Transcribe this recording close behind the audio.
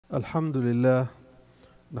الحمد لله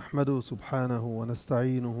نحمده سبحانه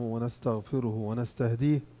ونستعينه ونستغفره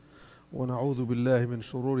ونستهديه ونعوذ بالله من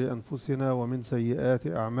شرور أنفسنا ومن سيئات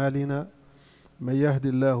أعمالنا من يهد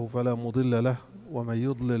الله فلا مضل له ومن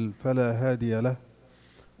يضلل فلا هادي له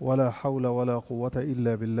ولا حول ولا قوة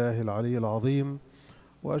إلا بالله العلي العظيم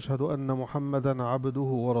وأشهد أن محمدا عبده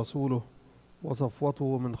ورسوله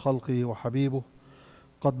وصفوته من خلقه وحبيبه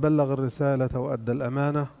قد بلغ الرسالة وأدى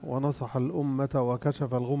الأمانة ونصح الأمة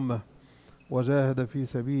وكشف الغمة وجاهد في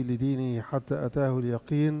سبيل دينه حتى أتاه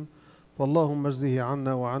اليقين فاللهم اجزه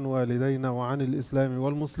عنا وعن والدينا وعن الإسلام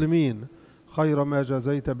والمسلمين خير ما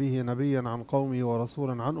جزيت به نبيا عن قومه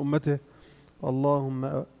ورسولا عن أمته.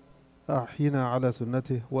 اللهم أحينا على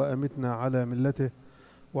سنته وأمتنا على ملته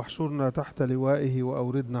واحشرنا تحت لوائه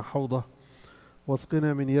وأوردنا حوضه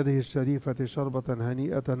واسقنا من يده الشريفة شربة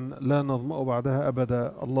هنيئة لا نظمأ بعدها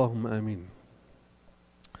أبدا اللهم آمين.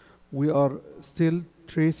 We are still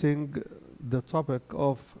tracing the topic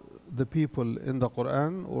of the people in the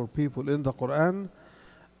Quran or people in the Quran,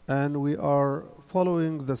 and we are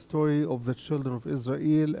following the story of the children of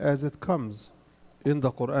Israel as it comes in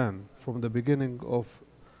the Quran from the beginning of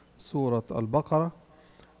Surah Al-Baqarah.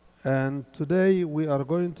 And today we are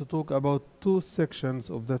going to talk about two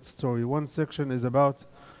sections of that story. One section is about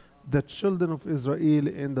the children of Israel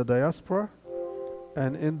in the diaspora,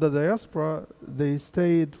 and in the diaspora they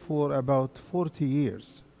stayed for about 40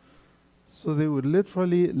 years. So they were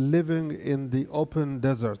literally living in the open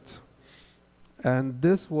desert. And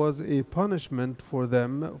this was a punishment for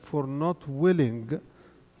them for not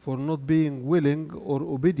being willing or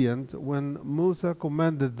obedient when Musa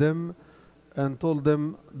commanded them and told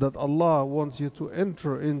them that Allah wants you to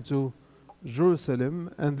enter into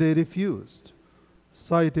Jerusalem, and they refused,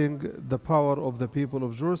 citing the power of the people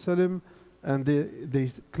of Jerusalem, and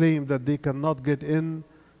they claim that they cannot get in.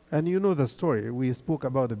 And you know the story, we spoke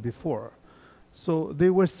about it before. So they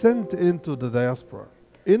were sent into the diaspora.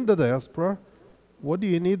 In the diaspora, what do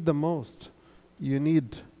you need the most? You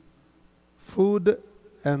need food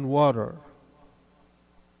and water.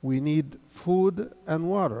 We need food and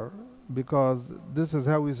water, because this is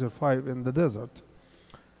how we survive in the desert.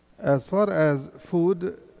 As far as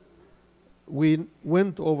food, we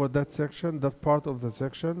went over that section, that part of the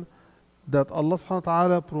section, that Allah subhanahu wa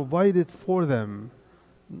ta'ala provided for them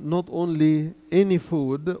not only any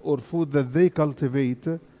food or food that they cultivate,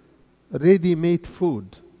 ready-made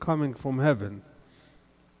food coming from heaven.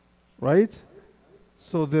 Right?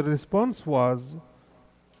 So the response was,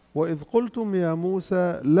 وَإِذْ قُلْتُمْ يَا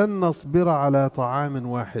مُوسَى لَن نَصْبِرَ عَلَى طَعَامٍ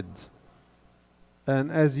وَاحِدٍ.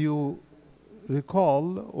 And as you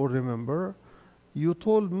recall or remember, you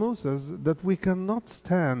told Moses that we cannot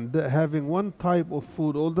stand having one type of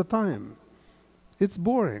food all the time. It's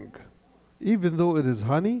boring. Even though it is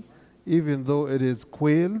honey, even though it is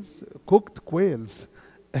quails, cooked quails,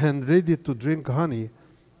 and ready to drink honey.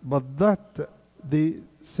 But that, they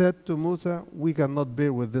said to Musa, we cannot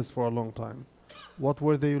bear with this for a long time. What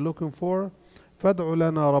were they looking for? فَادْعُ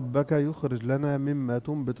لَنَا رَبَّكَ يُخْرِجْ لَنَا مِمَّا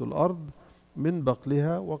تُنْبِتُ الْأَرْضِ من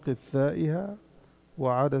بقلها وقثائها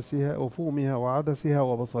وعدسها وفومها وعدسها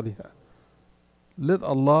وبصلها. Let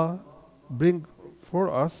Allah bring for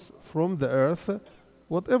us from the earth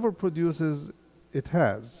whatever produces it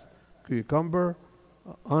has. Cucumber,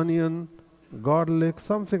 onion, garlic,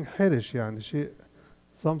 something harish, يعني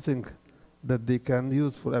something that they can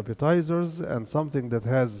use for appetizers, and something that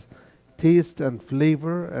has taste and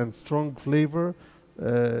flavor and strong flavor.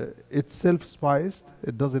 It's self-spiced.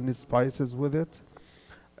 It doesn't need spices with it.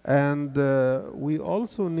 And we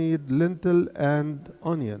also need lentil and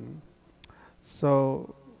onion.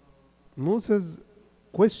 So Moses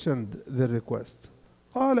questioned the request.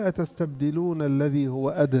 قال أتستبدلون الذي هو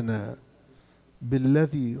أدنى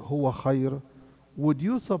بالذي هو خير. Would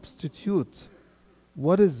you substitute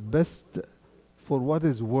what is best for what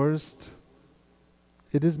is worst?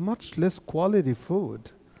 It is much less quality food.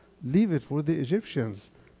 Leave it for the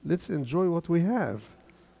Egyptians. Let's enjoy what we have.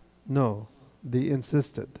 No, they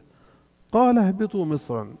insisted. قال اهبطوا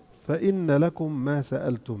مصرا فإن لكم ما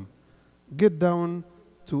سألتم. Get down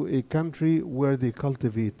to a country where they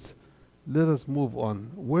cultivate. Let us move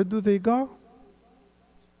on. Where do they go?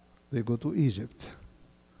 They go to Egypt.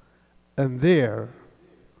 And there,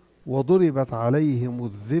 وضربت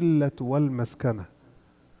عليهم الذلة والمسكنة.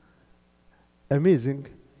 Amazing.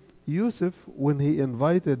 Yusuf, when he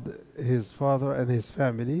invited his father and his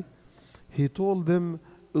family, he told them,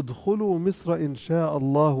 ادخلوا مصر إن شاء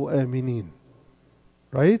الله آمنين.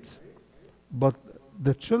 Right? But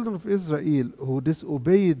the children of Israel who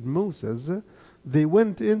disobeyed Moses, they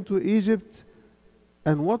went into Egypt,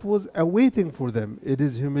 and what was awaiting for them? It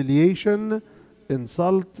is humiliation,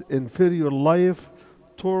 insult, inferior life,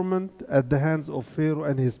 torment at the hands of Pharaoh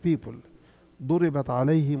and his people. ضربت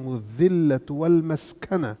عليهم الذلة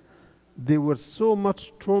والمسكنة. They were so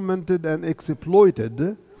much tormented and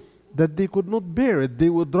exploited that they could not bear it. They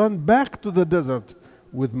would run back to the desert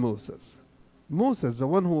with Moses. Moses, the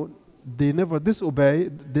one who they never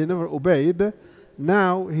obeyed,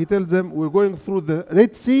 now he tells them, we're going through the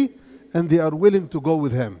Red Sea, and they are willing to go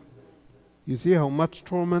with him. You see how much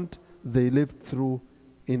torment they lived through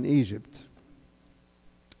in Egypt.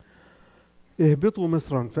 اهبطوا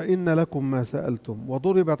مصرا فإن لكم ما سألتم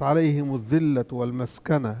وضربت عليهم الذلة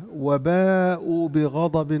والمسكنة وباءوا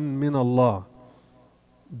بغضب من الله.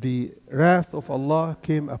 The wrath of Allah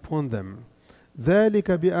came upon them.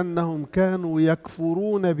 ذلك بأنهم كانوا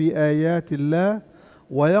يكفرون بآيات الله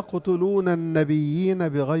ويقتلون النبيين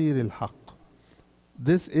بغير الحق.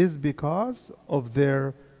 This is because of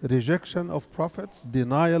their rejection of prophets,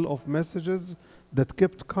 denial of messages that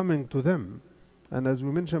kept coming to them. And as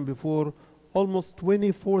we mentioned before, almost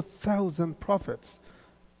 24,000 prophets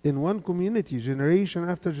in one community, generation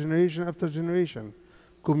after generation after generation.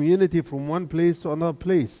 Community from one place to another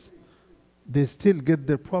place. They still get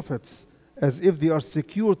their prophets as if they are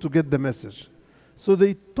secure to get the message. So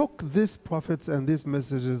they took these prophets and these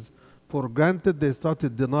messages for granted. They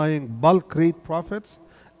started denying bulk rate prophets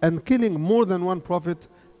and killing more than one prophet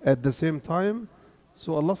at the same time.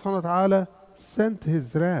 So Allah subhanahu wa ta'ala sent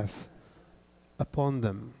His wrath upon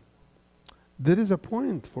them. There is a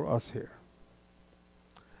point for us here.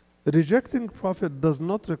 Rejecting prophet does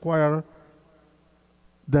not require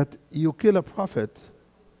that you kill a prophet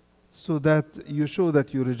so that you show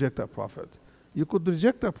that you reject a prophet. You could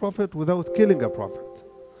reject a prophet without killing a prophet.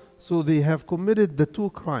 So they have committed the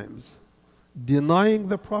two crimes, denying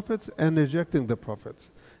the prophets and rejecting the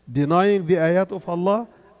prophets, denying the ayat of Allah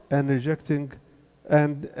and rejecting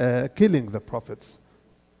and killing the prophets.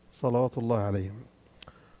 Salawatullah alayhim.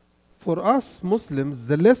 For us Muslims,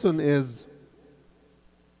 the lesson is,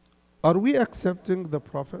 are we accepting the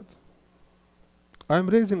prophet? I'm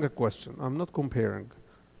raising a question. I'm not comparing.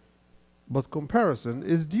 But comparison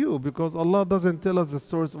is due because Allah doesn't tell us the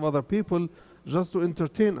stories of other people just to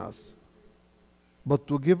entertain us, but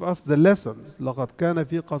to give us the lessons. لَقَدْ كَانَ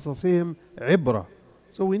فِي قَصَصِهِمْ عِبْرَةٌ.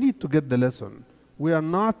 So we need to get the lesson. We are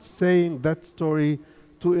not saying that story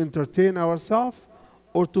to entertain ourselves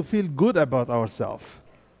or to feel good about ourselves.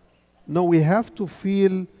 No, we have to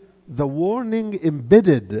feel the warning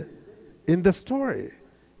embedded in the story.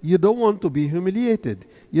 You don't want to be humiliated.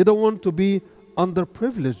 You don't want to be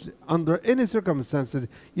underprivileged under any circumstances.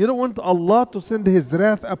 You don't want Allah to send His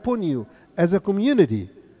wrath upon you as a community.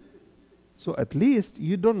 So at least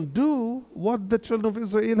you don't do what the children of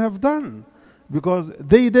Israel have done, because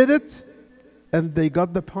they did it and they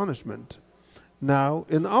got the punishment. Now,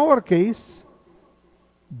 in our case,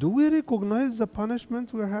 do we recognize the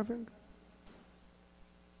punishment we're having?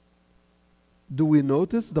 Do we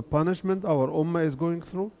notice the punishment our ummah is going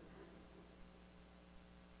through?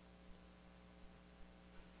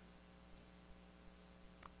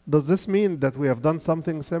 Does this mean that we have done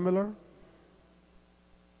something similar?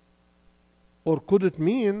 Or could it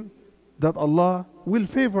mean that Allah will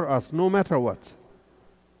favor us no matter what?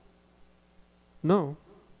 No.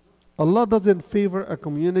 Allah doesn't favor a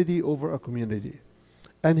community over a community.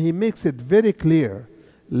 And He makes it very clear,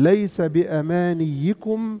 لَيْسَ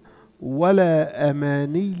بِأَمَانِيِّكُمْ وَلَا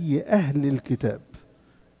أَمَانِيِّ أَهْلِ الْكِتَابِ.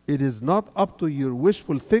 It is not up to your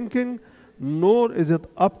wishful thinking, nor is it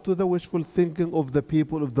up to the wishful thinking of the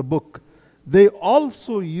people of the book. They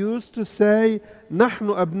also used to say,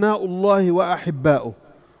 نَحْنُ أَبْنَاءُ اللَّهِ وَأَحِبَّاؤُهُ.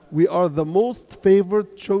 We are the most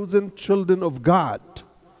favored, chosen children of God,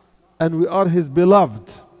 and we are His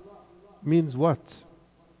beloved. Means what?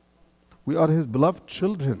 We are His beloved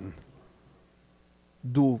children.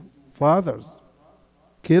 Do fathers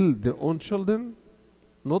kill their own children?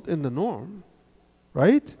 Not in the norm,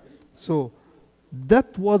 right? So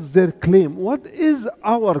that was their claim. What is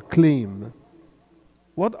our claim?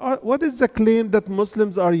 What is the claim that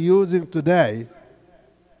Muslims are using today?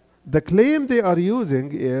 The claim they are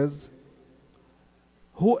using is,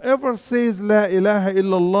 whoever says La ilaha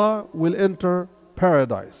illallah will enter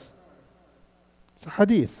paradise. It's a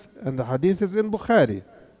hadith, and the hadith is in Bukhari.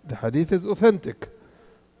 The hadith is authentic,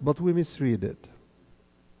 but we misread it.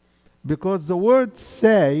 Because the word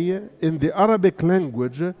say in the Arabic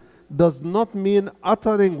language does not mean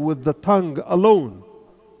uttering with the tongue alone.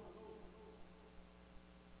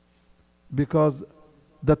 Because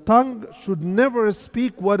the tongue should never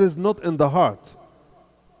speak what is not in the heart.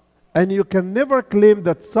 And you can never claim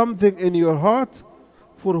that something in your heart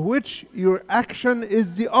for which your action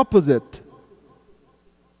is the opposite.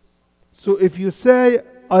 So if you say,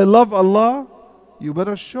 I love Allah, you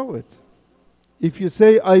better show it. If you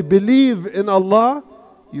say, I believe in Allah,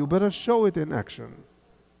 you better show it in action.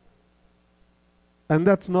 And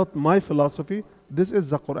that's not my philosophy. This is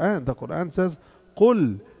the Quran. The Quran says,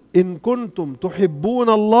 قُلْ إِن كُنْتُمْ تُحِبُّونَ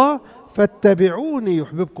اللَّهِ فَاتَّبِعُونِي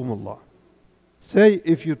يُحْبِبْكُمُ اللَّهِ. Say,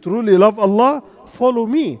 if you truly love Allah, follow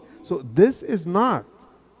me. So this is not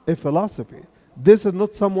a philosophy. This is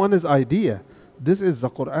not someone's idea. This is the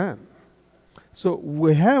Quran. So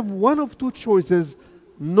we have one of two choices,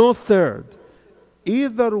 no third.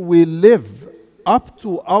 Either we live up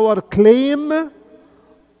to our claim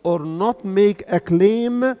or not make a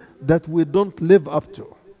claim that we don't live up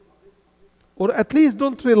to. Or at least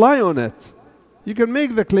don't rely on it. You can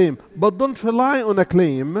make the claim, but don't rely on a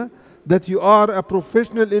claim that you are a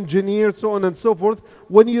professional engineer, so on and so forth,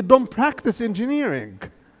 when you don't practice engineering.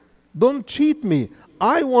 Don't cheat me.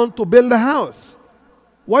 I want to build a house.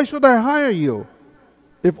 Why should I hire you?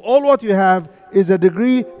 If all what you have is a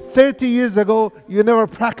degree 30 years ago, you never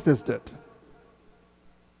practiced it.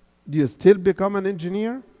 Do you still become an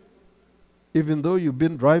engineer? Even though you've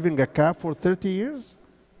been driving a cab for 30 years?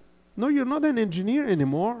 No, you're not an engineer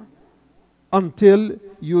anymore until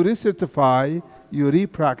you recertify, you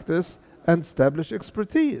re-practice, and establish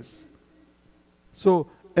expertise. So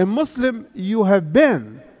a Muslim you have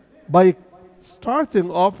been by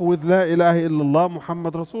starting off with La ilaha illallah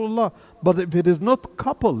Muhammad Rasulullah. But if it is not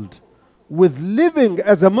coupled with living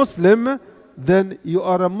as a Muslim, then you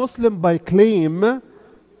are a Muslim by claim,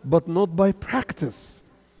 but not by practice.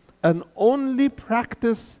 And only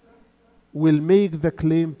practice will make the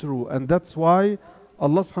claim true. And that's why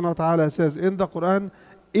Allah subhanahu wa ta'ala says in the Quran,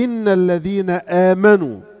 إِنَّ الَّذِينَ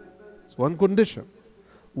آمَنُوا. It's one condition.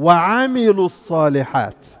 وَعَمِلُوا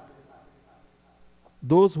الصَّالِحَاتِ.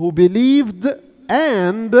 Those who believed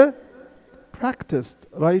and practiced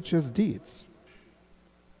righteous deeds.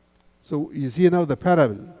 So you see now the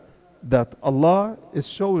parable that Allah is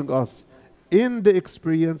showing us in the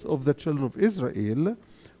experience of the children of Israel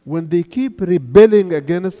when they keep rebelling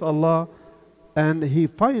against Allah, and He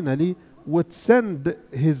finally would send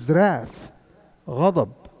His wrath, ghadab,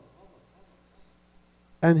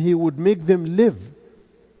 and He would make them live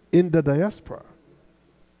in the diaspora,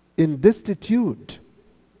 in destitute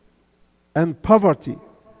and poverty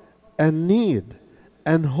and need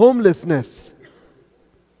and homelessness.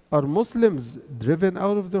 Are Muslims driven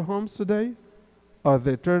out of their homes today? Are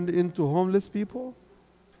they turned into homeless people?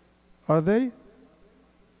 Are they?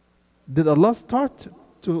 Did Allah start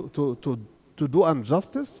to do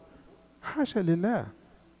injustice? Hasha lillah.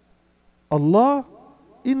 Allah,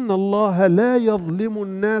 inna Allah la yadhlimu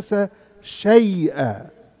an-nasa shay'a.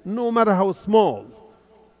 No matter how small.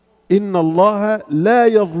 Inna Allah la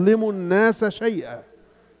yadhlimu an-nasa shay'a.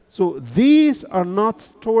 So these are not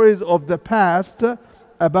stories of the past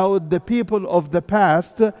about the people of the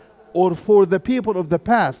past or for the people of the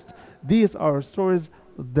past. These are stories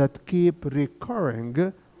that keep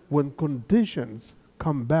recurring when conditions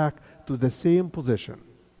come back to the same position.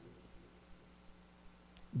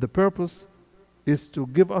 The purpose is to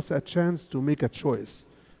give us a chance to make a choice.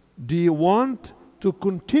 Do you want to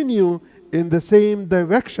continue in the same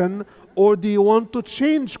direction, or do you want to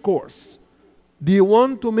change course? Do you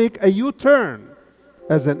want to make a U-turn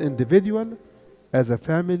as an individual, as a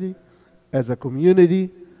family, as a community,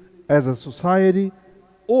 as a society,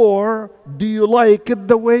 or do you like it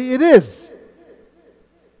the way it is?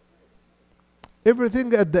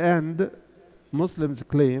 Everything at the end, Muslims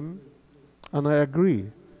claim, and I agree,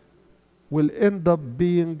 will end up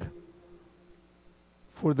being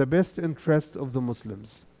for the best interest of the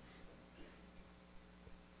Muslims.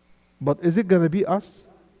 But is it going to be us?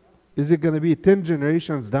 Is it going to be 10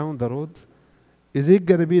 generations down the road? Is it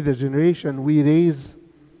going to be the generation we raise?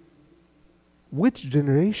 Which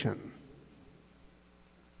generation?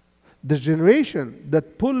 The generation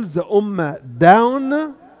that pulls the ummah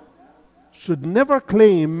down should never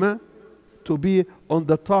claim to be on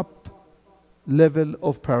the top level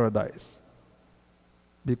of paradise,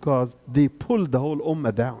 because they pull the whole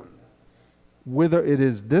ummah down. Whether it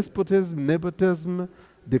is despotism, nepotism,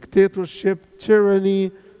 dictatorship,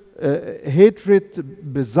 tyranny,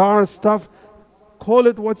 hatred, bizarre stuff, call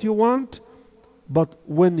it what you want, but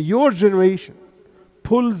when your generation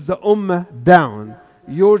pulls the ummah down,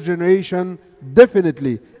 your generation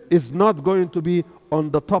definitely is not going to be on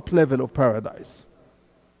the top level of paradise.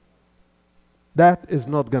 That is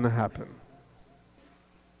not going to happen.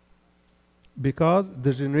 Because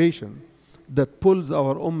the generation that pulls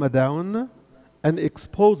our ummah down and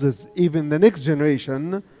exposes even the next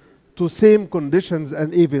generation to same conditions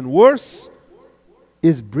and even worse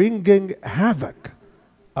is bringing havoc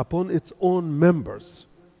upon its own members.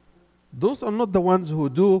 Those are not the ones who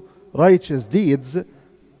do righteous deeds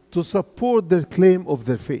to support their claim of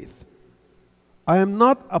their faith. I am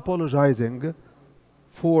not apologizing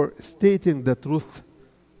for stating the truth,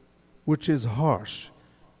 which is harsh.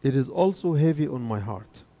 It is also heavy on my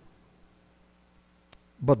heart.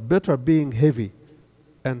 But better being heavy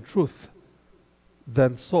and truth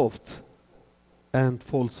than soft and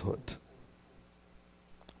falsehood.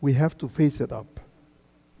 We have to face it up.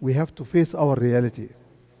 We have to face our reality.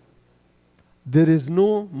 There is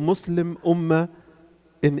no Muslim ummah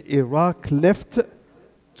in Iraq left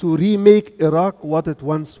to remake Iraq what it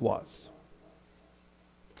once was.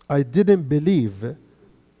 I didn't believe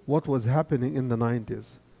what was happening in the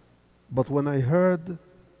 90s. But when I heard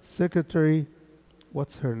Secretary,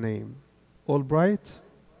 what's her name? Albright,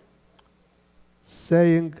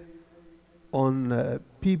 saying on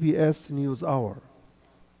PBS NewsHour,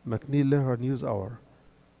 McNeil-Lehrer NewsHour,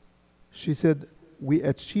 she said, we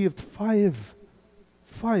achieved five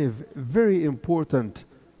very important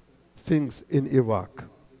things in Iraq.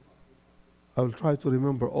 I will try to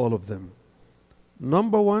remember all of them.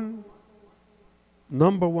 Number one,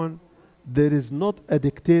 there is not a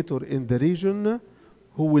dictator in the region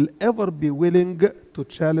who will ever be willing to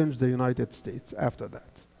challenge the United States after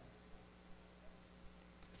that.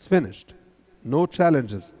 It's finished. No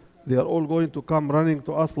challenges. They are all going to come running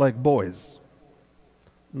to us like boys.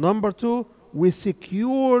 Number two, we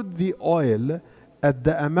secured the oil at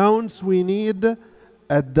the amounts we need,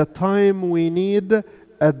 at the time we need,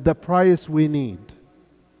 at the price we need.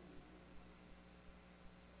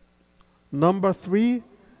 Number three,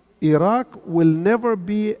 Iraq will never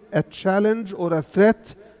be a challenge or a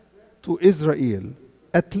threat to Israel,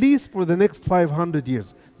 at least for the next 500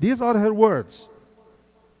 years. These are her words.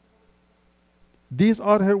 These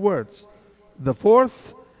are her words. The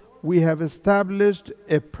fourth, we have established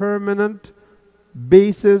a permanent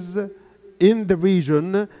basis in the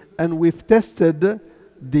region, and we've tested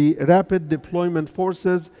the rapid deployment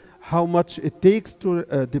forces, how much it takes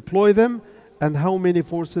to deploy them, and how many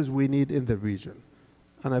forces we need in the region.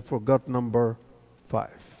 And I forgot number 5.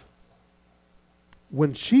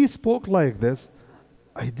 When she spoke like this,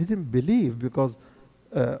 I didn't believe, because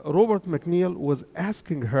Robert McNeil was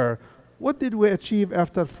asking her, what did we achieve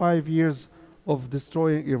after 5 years of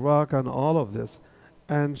destroying Iraq and all of this?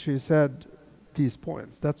 And she said these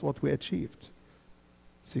points. That's what we achieved.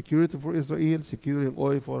 Security for Israel, securing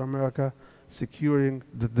oil for America, securing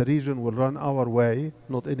that the region will run our way,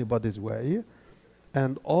 not anybody's way,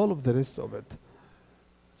 and all of the rest of it.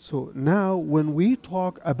 So now when we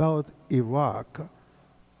talk about Iraq,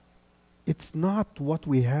 it's not what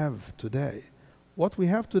we have today. What we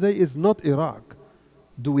have today is not Iraq.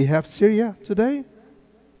 Do we have Syria today?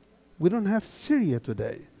 We don't have Syria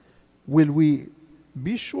today. Will we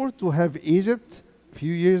be sure to have Egypt a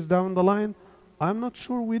few years down the line? I'm not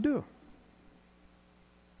sure we do.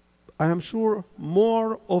 I am sure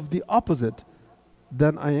more of the opposite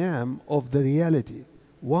than I am of the reality.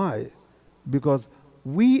 Why? Because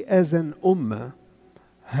we as an ummah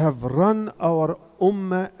have run our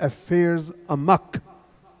ummah affairs amok.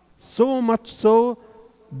 So much so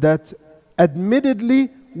that admittedly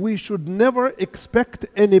we should never expect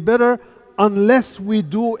any better unless we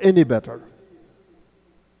do any better.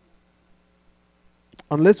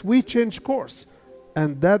 Unless we change course.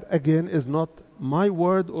 And that again is not my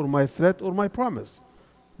word or my threat or my promise.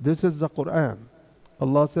 This is the Quran.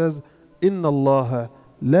 Allah says, إِنَّ اللَّهَ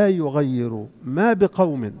لَا يُغَيِّرُ مَا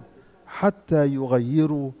بِقَوْمٍ حَتَّى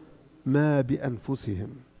يُغَيِّرُوا مَا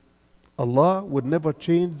بِأَنفُسِهِمْ. Allah would never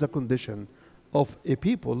change the condition of a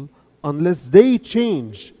people unless they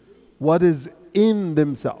change what is in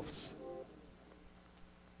themselves.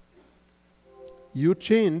 You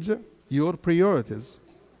change your priorities,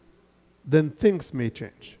 then things may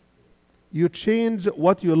change. You change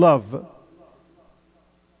what you love,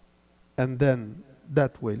 and then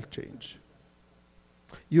that will change.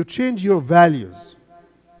 You change your values,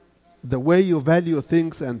 the way you value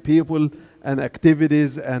things and people and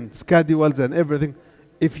activities and schedules and everything.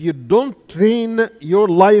 If you don't train your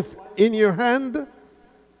life in your hand,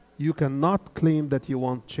 you cannot claim that you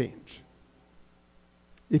want change.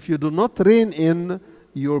 If you do not rein in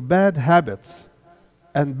your bad habits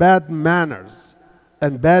and bad manners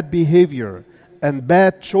and bad behavior and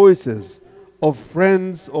bad choices of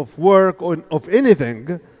friends, of work, or of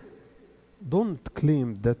anything, don't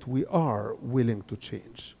claim that we are willing to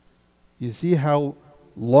change. You see how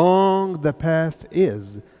long the path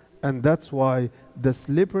is, and that's why the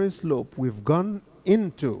slippery slope we've gone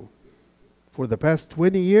into for the past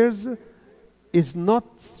 20 years is not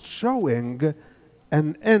showing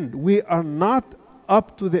an end. We are not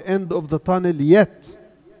up to the end of the tunnel yet,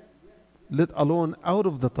 let alone out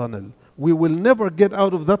of the tunnel. We will never get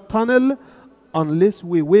out of that tunnel unless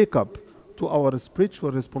we wake up to our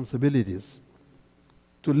spiritual responsibilities,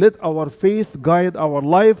 to let our faith guide our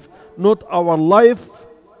life, not our life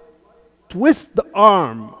twist the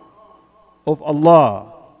arm of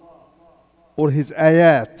Allah or His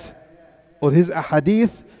ayat or His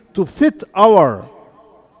ahadith to fit our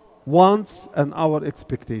wants and our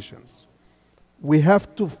expectations. We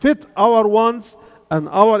have to fit our wants and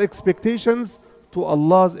our expectations to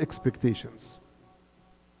Allah's expectations.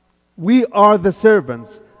 We are the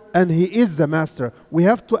servants and He is the master. We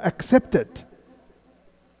have to accept it.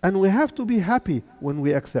 And we have to be happy when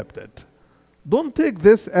we accept it. Don't take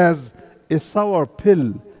this as a sour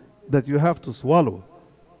pill that you have to swallow.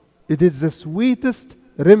 It is the sweetest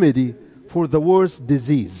remedy for the worst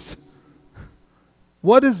disease.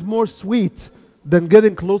 What is more sweet than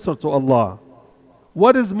getting closer to Allah?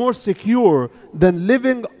 What is more secure than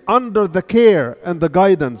living under the care and the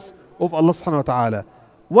guidance of Allah subhanahu wa ta'ala?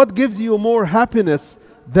 What gives you more happiness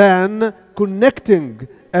than connecting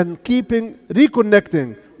and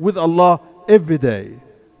reconnecting with Allah every day?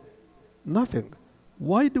 Nothing.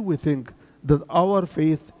 Why do we think that our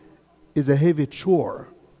faith is a heavy chore?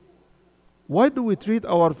 Why do we treat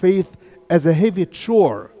our faith as a heavy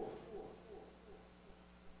chore?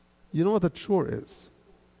 You know what a chore is?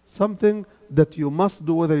 Something that you must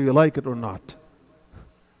do whether you like it or not.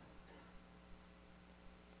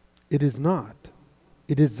 It is not.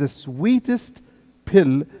 It is the sweetest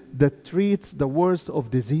pill that treats the worst of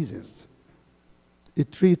diseases.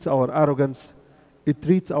 It treats our arrogance. It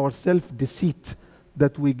treats our self-deceit,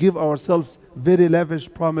 that we give ourselves very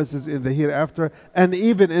lavish promises in the hereafter and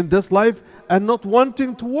even in this life and not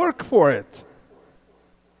wanting to work for it.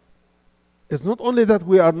 It's not only that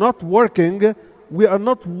we are not working, we are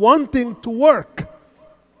not wanting to work.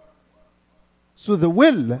 So the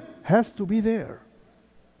will has to be there.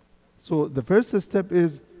 So the first step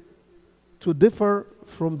is to differ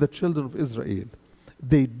from the children of Israel.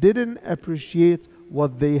 They didn't appreciate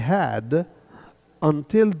what they had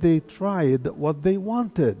until they tried what they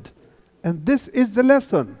wanted. And this is the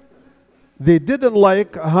lesson. They didn't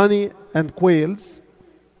like honey and quails.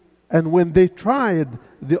 And when they tried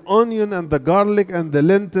the onion and the garlic and the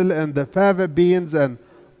lentil and the fava beans and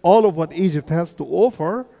all of what Egypt has to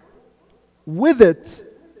offer, with it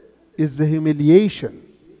is the humiliation,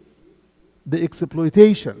 the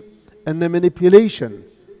exploitation, and the manipulation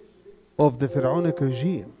of the Pharaonic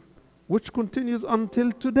regime, which continues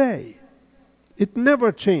until today. It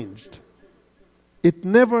never changed. It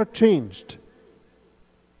never changed.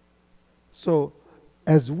 So,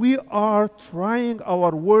 as we are trying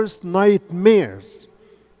our worst nightmares,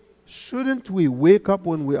 shouldn't we wake up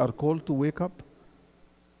when we are called to wake up?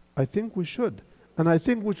 I think we should. And I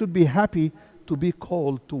think we should be happy to be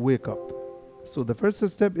called to wake up. So the first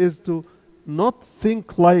step is to not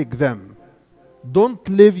think like them. Don't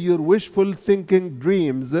live your wishful thinking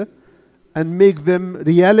dreams and make them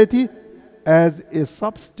reality as a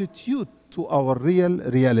substitute to our real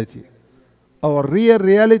reality. Our real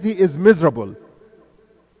reality is miserable.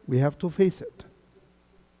 We have to face it.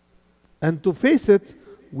 And to face it,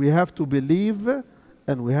 we have to believe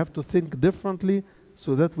and we have to think differently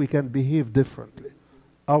so that we can behave differently.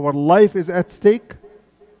 Our life is at stake.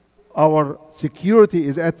 Our security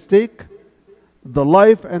is at stake. The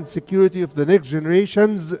life and security of the next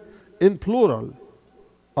generations, in plural,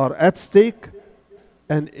 are at stake.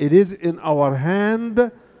 And it is in our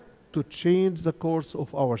hand to change the course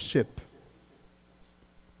of our ship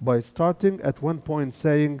by starting at one point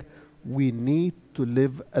saying, we need to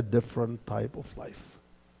live a different type of life.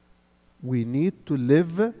 We need to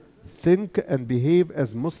live, think, and behave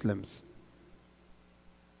as Muslims.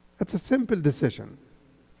 It's a simple decision.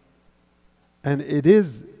 And it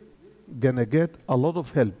is going to get a lot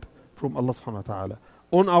of help from Allah subhanahu wa ta'ala.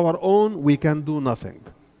 On our own, we can do nothing.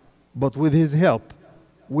 But with His help,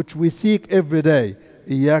 which we seek every day,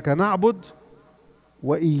 إِيَّاكَ نَعْبُدُ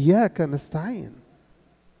وَإِيَّاكَ نَسْتَعِينُ.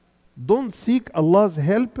 Don't seek Allah's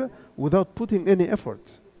help without putting any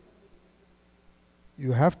effort.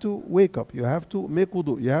 You have to wake up. You have to make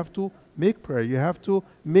wudu. You have to make prayer. You have to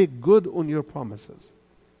make good on your promises.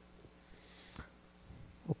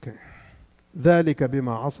 Okay. ذَلِكَ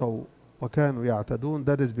بِمَا عَصَوْا وَكَانُوا يَعْتَدُونَ.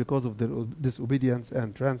 That is because of their disobedience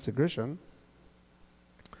and transgression.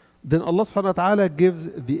 Then Allah subhanahu wa ta'ala gives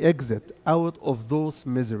the exit out of those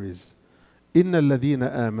miseries. إِنَّ الَّذِينَ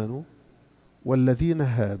آمَنُوا وَالَّذِينَ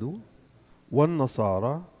هَادُوا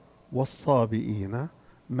وَالنَّصَارَى وَالصَّابِئِينَ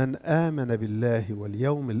مَنْ آمَنَ بِاللَّهِ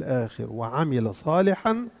وَالْيَوْمِ الْآخِرِ وَعَمِلَ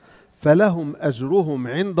صَالِحًا فَلَهُمْ أَجْرُهُمْ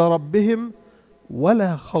عِنْدَ رَبِّهِمْ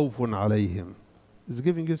وَلَا خَوْفٌ عَلَيْهِمْ. It's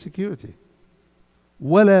giving you security.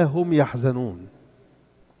 وَلَا هُمْ يَحْزَنُونَ.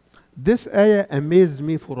 This ayah amazed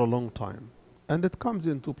me for a long time. And it comes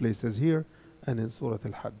in two places, here and in Surah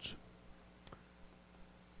Al-Hajj.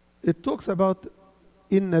 It talks about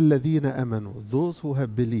إِنَّ الَّذِينَ أَمَنُوا, those who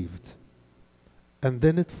have believed. And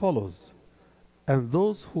then it follows, and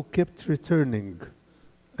those who kept returning.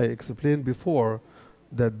 I explained before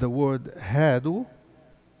that the word hadu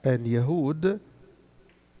and Yahud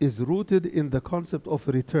is rooted in the concept of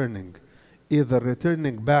returning. Either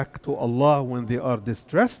returning back to Allah when they are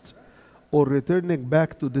distressed, or returning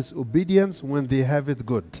back to disobedience when they have it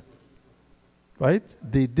good. Right?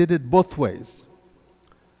 They did it both ways.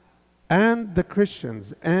 And the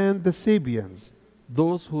Christians and the Sabians,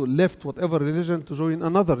 those who left whatever religion to join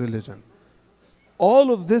another religion.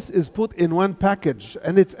 All of this is put in one package,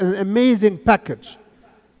 and it's an amazing package.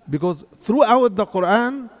 Because throughout the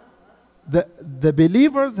Quran, the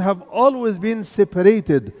believers have always been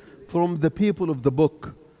separated from the people of the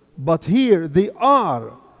book. But here they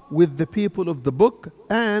are with the people of the book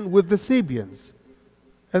and with the Sabians.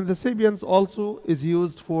 And the Sabians also is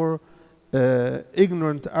used for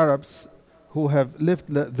ignorant Arabs who have left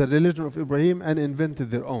the religion of Ibrahim and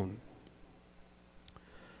invented their own.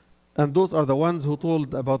 And those are the ones who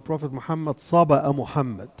told about Prophet Muhammad, Saba'a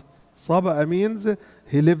Muhammad. Saba'a means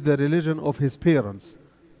he lived the religion of his parents.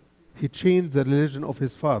 He changed the religion of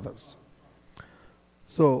his fathers.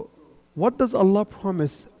 So, what does Allah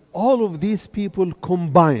promise all of these people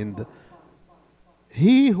combined?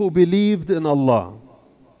 He who believed in Allah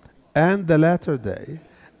and the latter day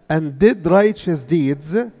and did righteous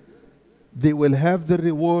deeds, they will have the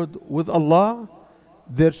reward with Allah.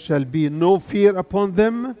 There shall be no fear upon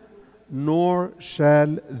them, nor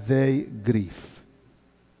shall they grieve.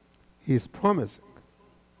 He is promising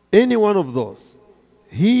any one of those,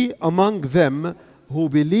 he among them who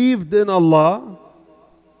believed in Allah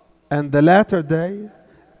and the latter day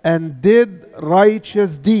and did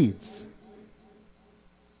righteous deeds.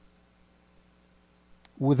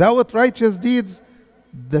 Without righteous deeds,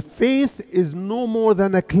 the faith is no more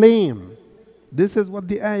than a claim. This is what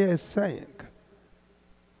the ayah is saying.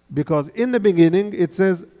 Because in the beginning it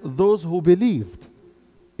says those who believed.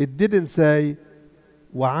 It didn't say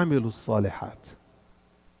وَعَمِلُوا الصَّالِحَاتِ,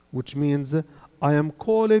 which means I am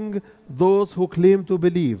calling those who claim to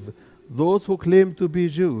believe, those who claim to be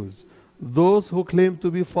Jews, those who claim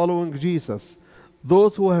to be following Jesus,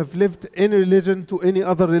 those who have lived any religion to any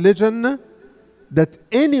other religion, that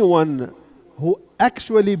anyone who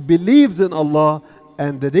actually believes in Allah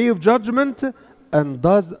and the Day of Judgment and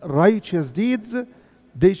does righteous deeds,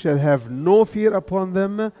 they shall have no fear upon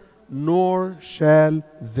them, nor shall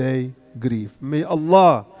they grieve. May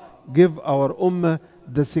Allah give our ummah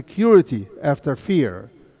the security after fear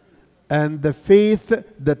and the faith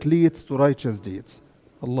that leads to righteous deeds.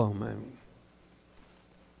 Allahumma ameen.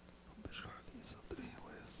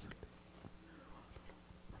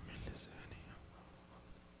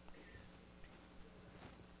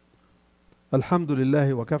 الحمد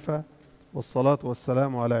لله وكفى والصلاة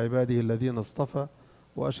والسلام على عباده الذين اصطفى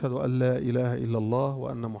وأشهد أن لا إله إلا الله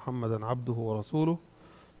وأن محمدا عبده ورسوله.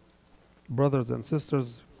 Brothers and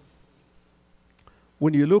sisters,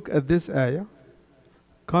 when you look at this ayah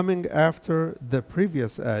coming after the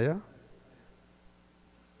previous ayah,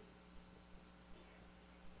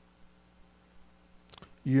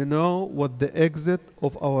 you know what the exit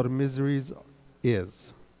of our miseries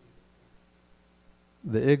is.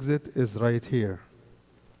 The exit is right here.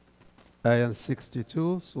 Ayah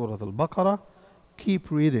 62, Surah Al-Baqarah. Keep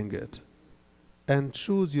reading it and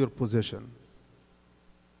choose your position.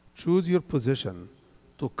 Choose your position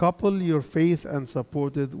to couple your faith and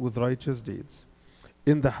support it with righteous deeds.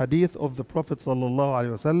 In the hadith of the Prophet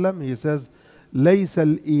ﷺ, he says,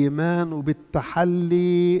 لَيْسَ الْإِيمَانُ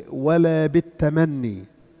بِالتَّحَلِّي وَلَا بِالتَّمَنِّي.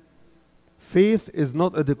 Faith is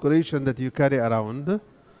not a decoration that you carry around,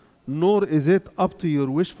 nor is it up to your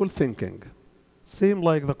wishful thinking. Same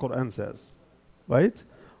like the Quran says, right?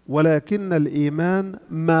 ولكن الإيمان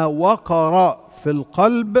ما وقر في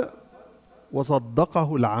القلب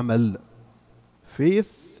وصدقه العمل.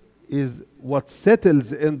 Faith is what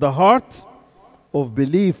settles in the heart of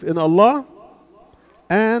belief in Allah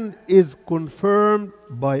and is confirmed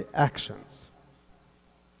by actions.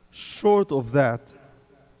 Short of that,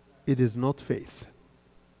 it is not faith.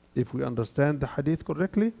 If we understand the hadith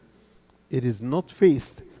correctly, it is not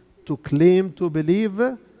faith to claim to believe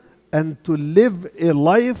and to live a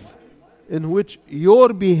life in which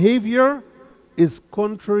your behavior is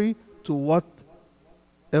contrary to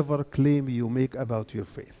whatever claim you make about your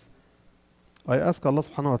faith. I ask Allah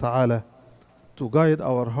subhanahu wa ta'ala to guide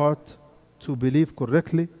our heart to believe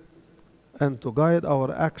correctly and to guide our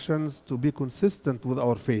actions to be consistent with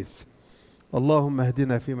our faith. اللهم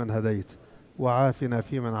اهدنا فيمن هديت، وعافنا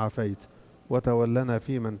فيمن عافيت، وتولنا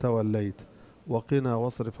فيمن توليت، وقنا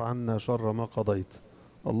واصرف عنا شر ما قضيت.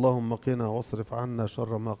 اللهم قنا واصرف عنا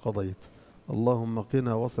شر ما قضيت. اللهم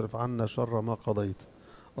قنا واصرف عنا شر ما قضيت.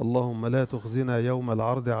 اللهم لا تخزنا يوم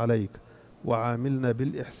العرض عليك، وعاملنا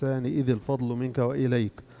بالإحسان إذ الفضل منك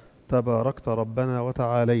وإليك. تباركت ربنا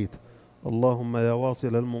وتعاليت. اللهم يا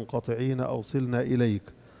واصل المنقطعين أوصلنا إليك.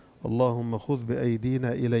 اللهم خذ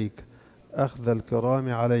بأيدينا إليك أخذ الكرام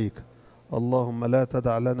عليك. اللهم لا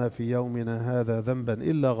تدع لنا في يومنا هذا ذنبا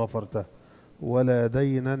إلا غفرته، ولا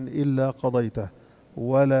دينا إلا قضيته،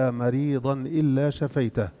 ولا مريضا إلا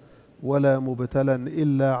شفيته، ولا مبتلا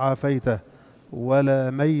إلا عافيته،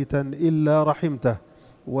 ولا ميتا إلا رحمته،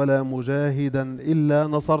 ولا مجاهدا إلا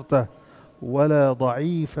نصرته، ولا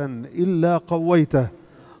ضعيفا إلا قويته.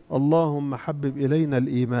 اللهم حبب إلينا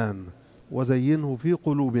الإيمان وزينه في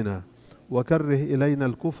قلوبنا، وكره إلينا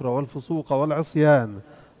الكفر والفسوق والعصيان،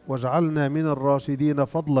 واجعلنا من الراشدين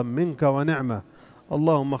فضلا منك ونعمة.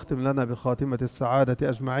 اللهم اختم لنا بخاتمة السعادة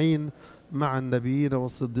أجمعين مع النبيين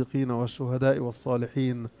والصديقين والشهداء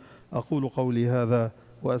والصالحين. أقول قولي هذا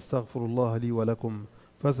وأستغفر الله لي ولكم،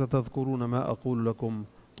 فستذكرون ما أقول لكم،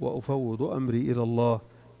 وأفوض أمري إلى الله،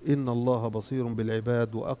 إن الله بصير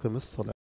بالعباد. وأقم الصلاة.